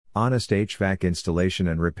Honest HVAC Installation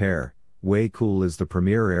and Repair. Way-Cool is the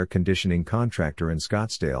premier air conditioning contractor in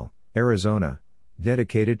Scottsdale, Arizona,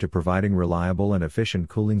 dedicated to providing reliable and efficient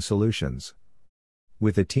cooling solutions.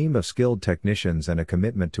 With a team of skilled technicians and a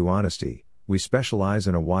commitment to honesty, we specialize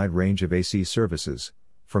in a wide range of AC services,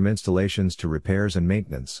 from installations to repairs and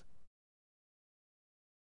maintenance.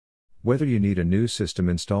 Whether you need a new system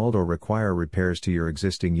installed or require repairs to your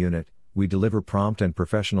existing unit, we deliver prompt and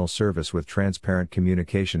professional service with transparent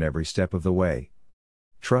communication every step of the way.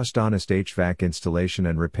 Trust Honest HVAC Installation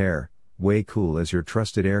and Repair. Way-Cool is your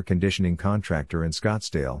trusted air conditioning contractor in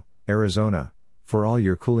Scottsdale, Arizona, for all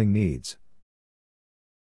your cooling needs.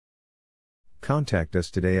 Contact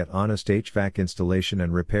us today at Honest HVAC Installation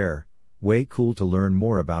and Repair. Way-Cool to learn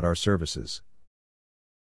more about our services.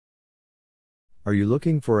 Are you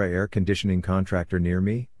looking for an air conditioning contractor near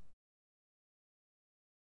me?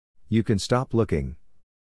 You can stop looking.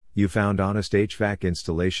 You found Honest HVAC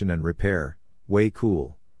Installation and Repair.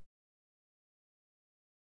 Way-Cool.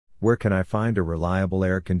 Where can I find a reliable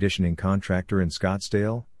air conditioning contractor in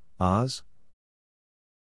Scottsdale, Oz?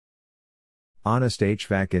 Honest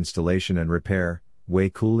HVAC Installation and Repair.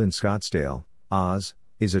 Way-Cool in Scottsdale, Oz,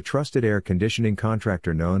 is a trusted air conditioning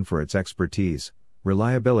contractor known for its expertise,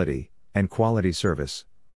 reliability, and quality service.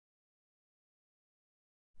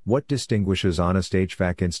 What distinguishes Honest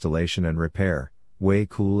HVAC Installation and Repair,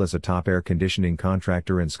 Way-Cool as a top air conditioning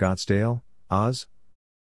contractor in Scottsdale, Oz?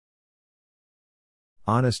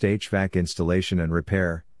 Honest HVAC Installation and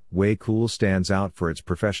Repair, Way-Cool stands out for its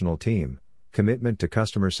professional team, commitment to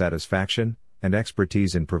customer satisfaction, and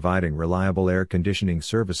expertise in providing reliable air conditioning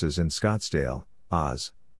services in Scottsdale,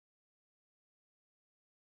 Oz.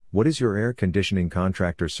 What is your air conditioning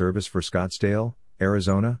contractor service for Scottsdale,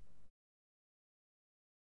 Arizona?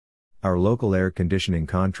 Our local air conditioning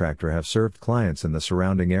contractor have served clients in the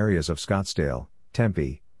surrounding areas of Scottsdale,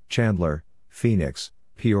 Tempe, Chandler, Phoenix,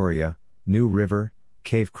 Peoria, New River,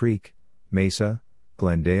 Cave Creek, Mesa,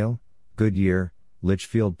 Glendale, Goodyear,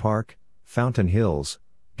 Litchfield Park, Fountain Hills,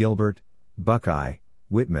 Gilbert, Buckeye,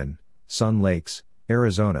 Whitman, Sun Lakes,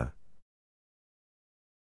 Arizona.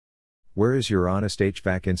 Where is your Honest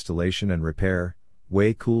HVAC Installation and Repair,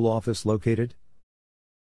 Way-Cool office located?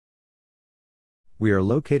 We are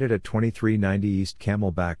located at 2390 East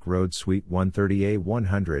Camelback Road, Suite 130A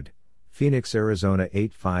 100, Phoenix, Arizona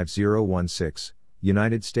 85016,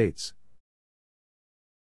 United States.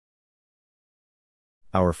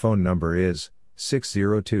 Our phone number is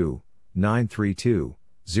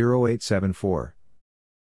 602-932-0874.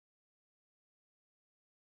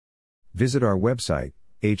 Visit our website,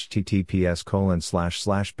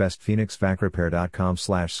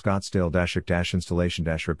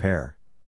 https://bestphoenixvacrepair.com/Scottsdale-installation-repair.